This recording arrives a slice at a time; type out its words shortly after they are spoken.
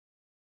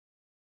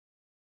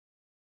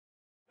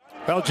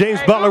Well, James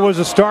Butler was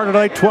a star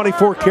tonight,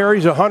 24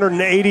 carries,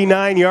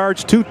 189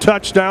 yards, 2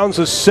 touchdowns,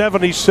 a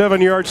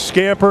 77-yard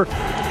scamper.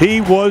 He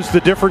was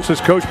the difference,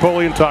 as Coach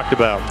Polian talked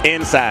about.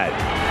 Inside,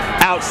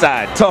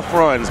 outside, tough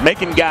runs,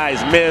 making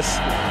guys miss.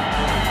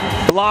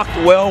 Blocked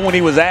well when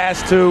he was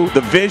asked to.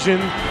 The vision,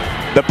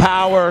 the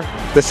power,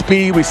 the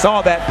speed. We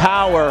saw that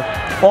power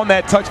on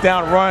that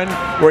touchdown run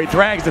where he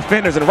drags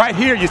defenders. And right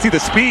here you see the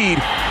speed.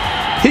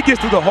 He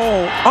gets through the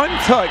hole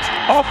untouched.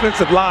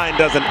 Offensive line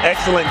does an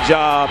excellent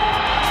job.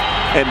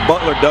 And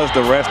Butler does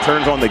the rest,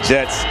 turns on the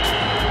Jets.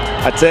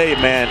 I tell you,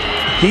 man,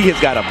 he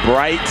has got a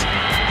bright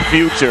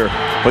future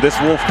for this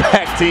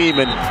Wolfpack team,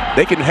 and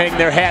they can hang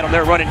their hat on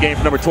their running game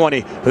for number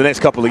 20 for the next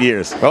couple of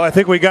years. Well, I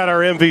think we got our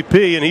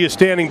MVP, and he is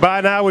standing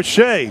by now with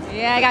Shay.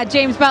 Yeah, I got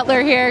James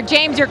Butler here.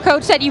 James, your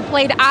coach said you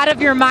played out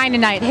of your mind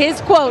tonight. His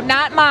quote,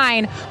 not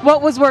mine.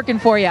 What was working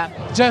for you?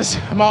 Just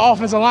my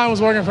offensive line was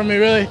working for me,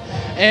 really,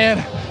 and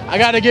I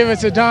got to give it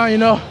to Don. You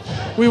know,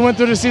 we went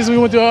through the season, we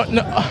went through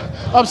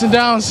ups and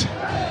downs,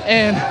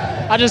 and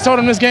I just told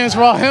him this game is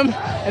for all him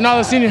and all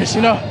the seniors.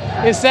 You know,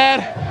 it's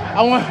sad,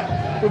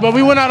 but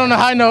we went out on a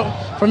high note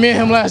for me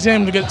and him last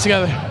game to get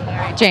together. All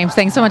right, James,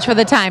 thanks so much for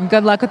the time.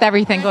 Good luck with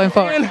everything going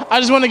forward. And I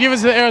just want to give it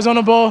to the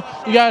Arizona Bowl.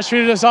 You guys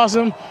treated us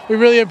awesome. We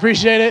really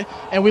appreciate it,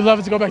 and we'd love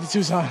it to go back to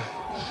Tucson.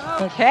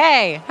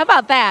 Okay, how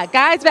about that?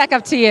 Guys, back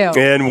up to you.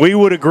 And we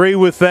would agree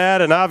with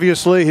that. And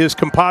obviously his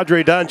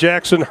compadre Don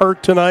Jackson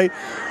hurt tonight.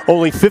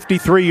 Only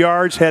 53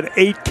 yards, had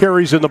 8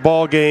 carries in the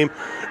ball game.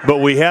 But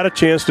we had a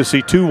chance to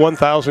see 2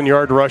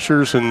 1,000-yard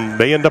rushers, and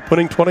they end up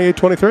winning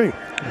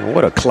 28-23.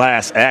 What a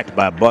class act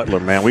by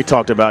Butler, man. We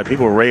talked about,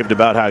 people raved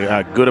about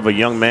how good of a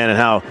young man and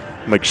how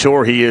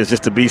mature he is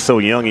just to be so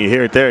young. You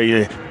hear it there.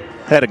 You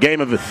had a game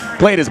of his,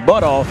 played his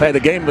butt off, had the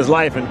game of his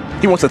life, and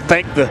he wants to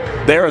thank the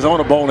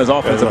Arizona Bowl and his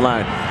offensive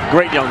line.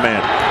 Great young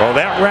man. Well,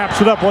 that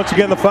wraps it up. Once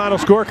again, the final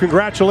score.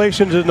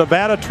 Congratulations to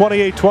Nevada,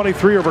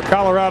 28-23 over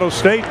Colorado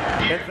State.